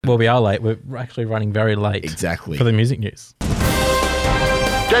Well, we are late. We're actually running very late. Exactly. For the music news.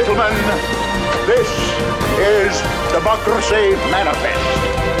 Gentlemen, this is Democracy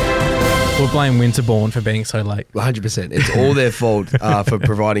Manifest. We'll blame Winterbourne for being so late. 100%. It's all their fault for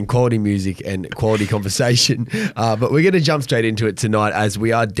providing quality music and quality conversation. But we're going to jump straight into it tonight as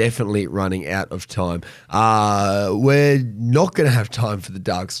we are definitely running out of time. We're not going to have time for the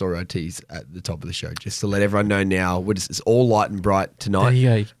Dark Story OTs at the top of the show, just to let everyone know now. It's all light and bright tonight. There you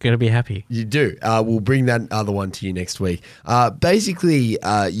go. You're going to be happy. You do. We'll bring that other one to you next week. Basically,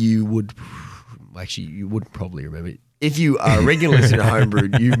 you wouldn't probably remember it. If you are a regular listener to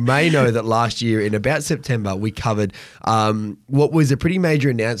Homebrewed, you may know that last year in about September, we covered what was a pretty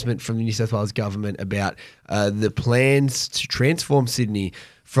major announcement from the New South Wales government about the plans to transform Sydney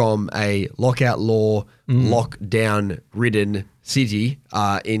from a lockout law, lockdown-ridden city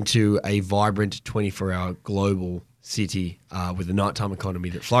into a vibrant 24-hour global city with a nighttime economy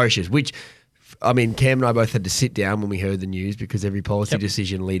that flourishes, which... I mean, Cam and I both had to sit down when we heard the news because every policy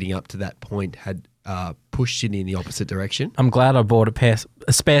decision leading up to that point had pushed Sydney in the opposite direction. I'm glad I bought a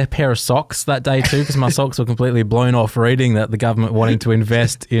spare pair of socks that day too, because my socks were completely blown off reading that the government wanting to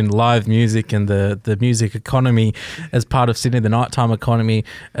invest in live music and the music economy as part of Sydney, the nighttime economy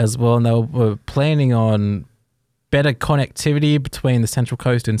as well. And they were planning on better connectivity between the Central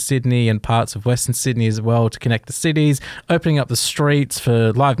Coast and Sydney and parts of Western Sydney as well to connect the cities, opening up the streets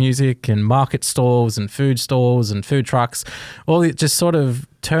for live music and market stalls and food food trucks, all just sort of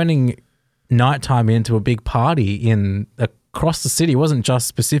turning nighttime into a big party across the city. It wasn't just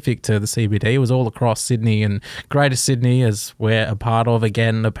specific to the CBD. It was all across Sydney and Greater Sydney, as we're a part of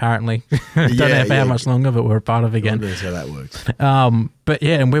again, apparently. Don't know for how much longer, but we're a part of again. God knows how that works. But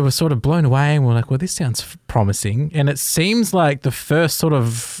yeah, and we were sort of blown away and we're like, well, this sounds promising. And it seems like the first sort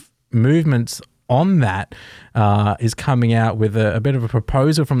of movements on that is coming out with a bit of a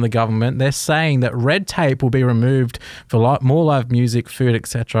proposal from the government. They're saying that red tape will be removed for more live music, food,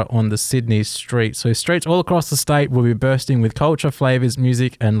 etc. on the Sydney streets. So streets all across the state will be bursting with culture, flavours,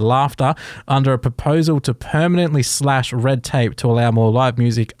 music and laughter under a proposal to permanently slash red tape to allow more live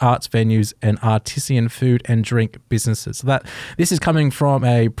music, arts venues and artisan food and drink businesses. So this is coming from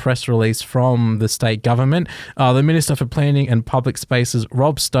a press release from the state government. The Minister for Planning and Public Spaces,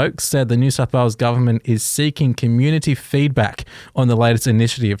 Rob Stokes, said the New South Wales government is seeking community feedback on the latest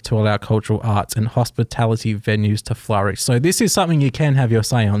initiative to allow cultural arts and hospitality venues to flourish. So this is something you can have your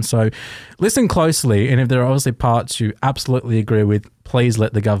say on. So listen closely, and if there are obviously parts you absolutely agree with, please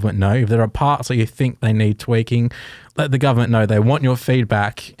let the government know. If there are parts that you think they need tweaking, let the government know. They want your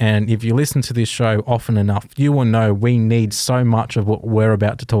feedback, and if you listen to this show often enough, you will know we need so much of what we're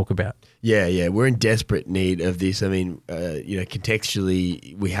about to talk about. Yeah, we're in desperate need of this. I mean,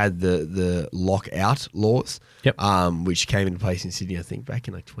 contextually, we had the lockout laws, which came into place in Sydney, I think, back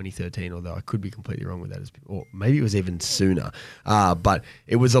in like 2013, although I could be completely wrong with that, or maybe it was even sooner. But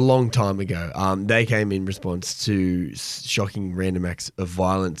it was a long time ago. They came in response to shocking random acts of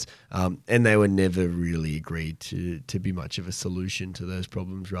violence, and they were never really agreed to be much of a solution to those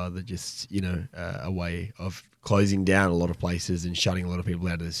problems, rather just, a way of closing down a lot of places and shutting a lot of people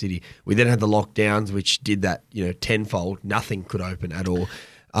out of the city. We then had the lockdowns, which did that, tenfold. Nothing could open at all.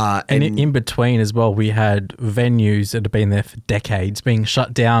 And in between as well, we had venues that have been there for decades being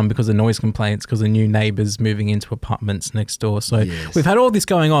shut down because of noise complaints, because of new neighbours moving into apartments next door. So we've had all this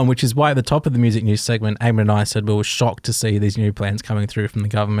going on, which is why at the top of the music news segment, Eamon and I said we were shocked to see these new plans coming through from the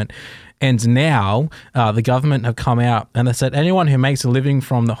government. And now the government have come out and they said anyone who makes a living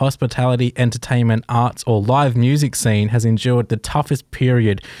from the hospitality, entertainment, arts or live music scene has endured the toughest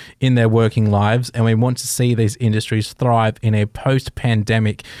period in their working lives, and we want to see these industries thrive in a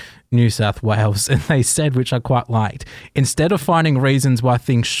post-pandemic New South Wales. And they said, which I quite liked, instead of finding reasons why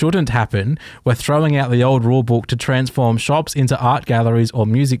things shouldn't happen, we're throwing out the old rule book to transform shops into art galleries or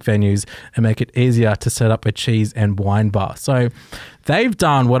music venues and make it easier to set up a cheese and wine bar. So they've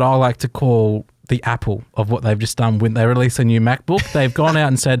done what I like to call the Apple of what they've just done when they release a new MacBook. They've gone out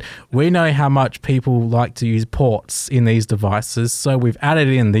and said, we know how much people like to use ports in these devices, so we've added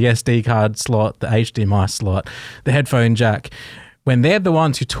in the SD card slot, the HDMI slot, the headphone jack, when they're the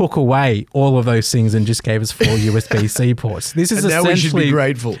ones who took away all of those things and just gave us 4 USB-C ports. This is now we should be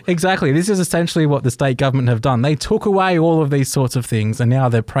grateful. Exactly. This is essentially what the state government have done. They took away all of these sorts of things and now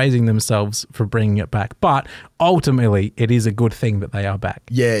they're praising themselves for bringing it back. But ultimately, it is a good thing that they are back.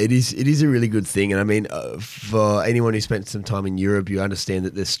 Yeah, it is. It is a really good thing. And I mean, for anyone who spent some time in Europe, you understand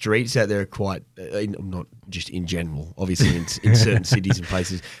that the streets out there are quite, not just in general, obviously in certain cities and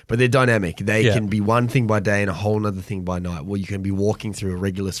places, but they're dynamic. They can be one thing by day and a whole other thing by night. Well, you can be walking through a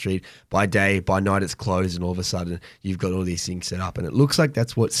regular street by day, by night it's closed, and all of a sudden you've got all these things set up. And it looks like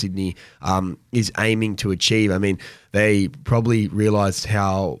that's what Sydney is aiming to achieve. I mean, they probably realised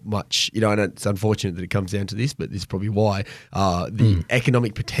how much, and it's unfortunate that it comes down to this, but this is probably why, the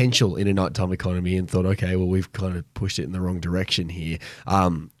economic potential in a nighttime economy, and thought, okay, well, we've kind of pushed it in the wrong direction here.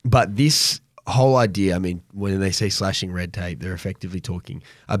 But this whole idea, I mean, when they say slashing red tape, they're effectively talking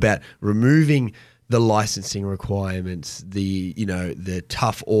about removing the licensing requirements, the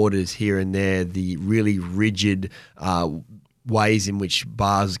tough orders here and there, the really rigid ways in which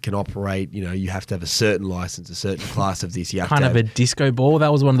bars can operate. You have to have a certain license, a certain class of this. You have kind to of have a disco ball.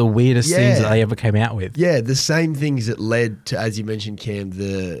 That was one of the weirdest things that they ever came out with. Yeah, the same things that led to, as you mentioned, Cam,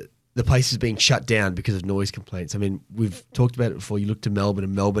 the places being shut down because of noise complaints. I mean, we've talked about it before. You look to Melbourne,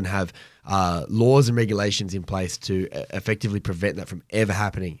 and Melbourne have laws and regulations in place to effectively prevent that from ever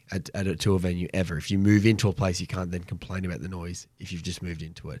happening at a tour venue ever. If you move into a place, you can't then complain about the noise if you've just moved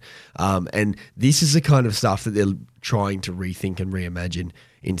into it. And this is the kind of stuff that they're trying to rethink and reimagine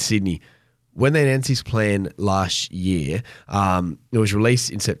in Sydney. When they announced this plan last year, it was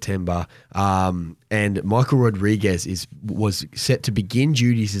released in September, and Michael Rodriguez was set to begin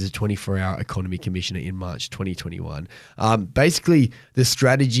duties as a 24-hour economy commissioner in March 2021. Basically, the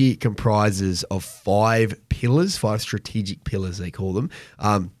strategy comprises of 5 strategic pillars, they call them,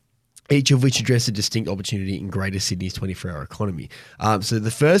 each of which address a distinct opportunity in Greater Sydney's 24-hour economy. So the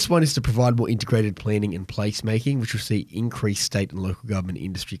first one is to provide more integrated planning and placemaking, which will see increased state and local government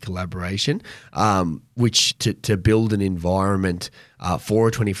industry collaboration, which to build an environment for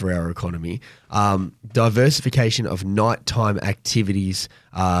a 24-hour economy. Diversification of nighttime activities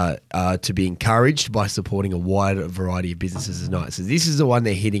to be encouraged by supporting a wider variety of businesses at night. So this is the one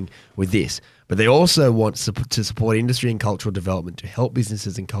they're hitting with this. But they also want to support industry and cultural development to help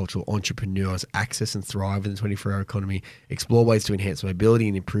businesses and cultural entrepreneurs access and thrive in the 24-hour economy, explore ways to enhance mobility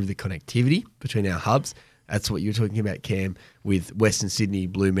and improve the connectivity between our hubs. That's what you were talking about, Cam, with Western Sydney,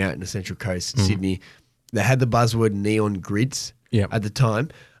 Blue Mountain, the Central Coast, Sydney. They had the buzzword neon grids at the time,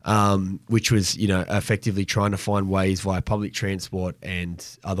 which was, effectively trying to find ways via public transport and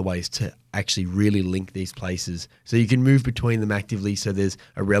other ways to actually really link these places so you can move between them actively, so there's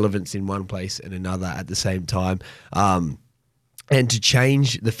a relevance in one place and another at the same time. And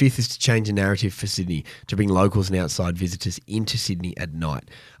the fifth is to change the narrative for Sydney, to bring locals and outside visitors into Sydney at night,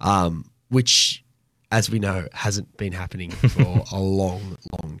 which, as we know, hasn't been happening for a long,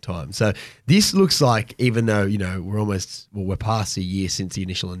 long time. So this looks like, even though, we're past a year since the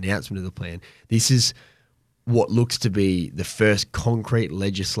initial announcement of the plan, this is what looks to be the first concrete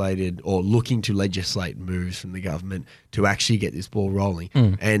legislated or looking to legislate moves from the government to actually get this ball rolling.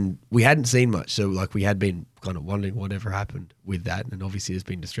 And we hadn't seen much. So we had been kind of wondering whatever happened with that. And obviously there's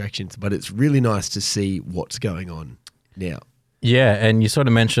been distractions, but it's really nice to see what's going on now. Yeah, and you sort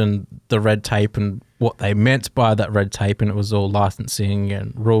of mentioned the red tape and what they meant by that red tape, and it was all licensing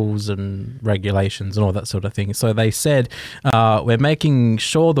and rules and regulations and all that sort of thing. So they said, we're making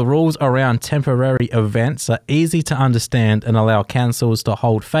sure the rules around temporary events are easy to understand and allow councils to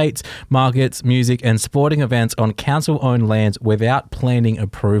hold fetes, markets, music and sporting events on council-owned lands without planning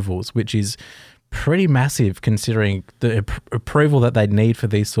approvals, which is pretty massive considering the approval that they'd need for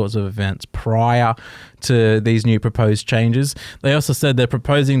these sorts of events prior to these new proposed changes. They also said they're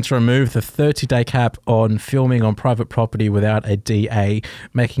proposing to remove the 30-day cap on filming on private property without a DA,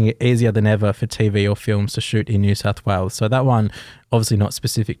 making it easier than ever for TV or films to shoot in New South Wales. So that one, obviously not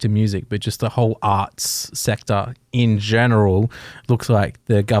specific to music, but just the whole arts sector in general, looks like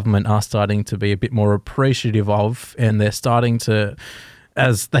the government are starting to be a bit more appreciative of, and they're starting to,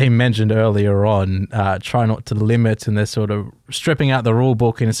 as they mentioned earlier on, try not to limit, and they're sort of stripping out the rule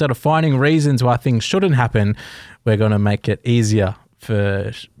book, and instead of finding reasons why things shouldn't happen, we're going to make it easier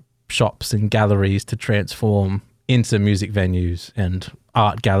for shops and galleries to transform into music venues and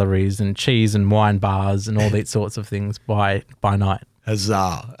art galleries and cheese and wine bars and all these sorts of things by night.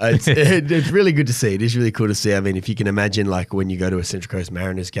 Huzzah. It's really good to see. It is really cool to see. I mean, if you can imagine, when you go to a Central Coast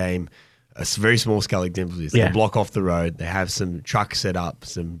Mariners game, a very small scale example of this. They block off the road. They have some trucks set up,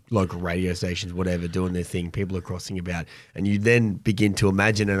 some local radio stations, whatever, doing their thing. People are crossing about. And you then begin to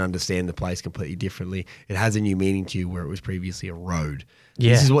imagine and understand the place completely differently. It has a new meaning to you where it was previously a road.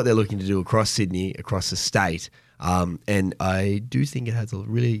 Yeah. This is what they're looking to do across Sydney, across the state. And I do think it has a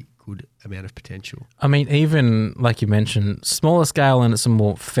really good amount of potential. I mean, even like you mentioned, smaller scale, and it's a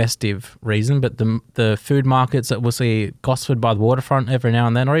more festive reason, but the food markets that we'll see Gosford by the waterfront every now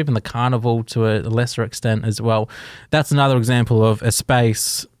and then, or even the carnival to a lesser extent as well, that's another example of a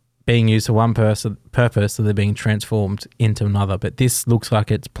space being used for one purpose, so they're being transformed into another. But this looks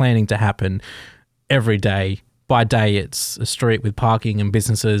like it's planning to happen every day. By day, it's a street with parking and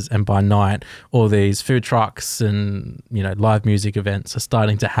businesses, and by night, all these food trucks and live music events are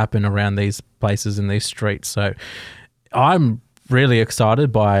starting to happen around these places in these streets. So I'm really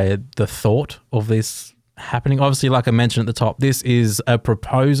excited by the thought of this happening. Obviously, like I mentioned at the top, this is a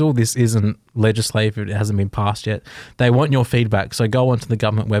proposal. This isn't legislative. It hasn't been passed yet. They want your feedback. So go onto the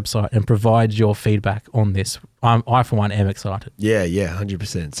government website and provide your feedback on this. I for one, am excited. Yeah,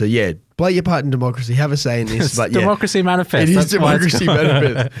 100%. So yeah, play your part in democracy. Have a say in this. But Democracy Manifest. It is Democracy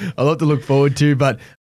Manifest. A lot to look forward to. But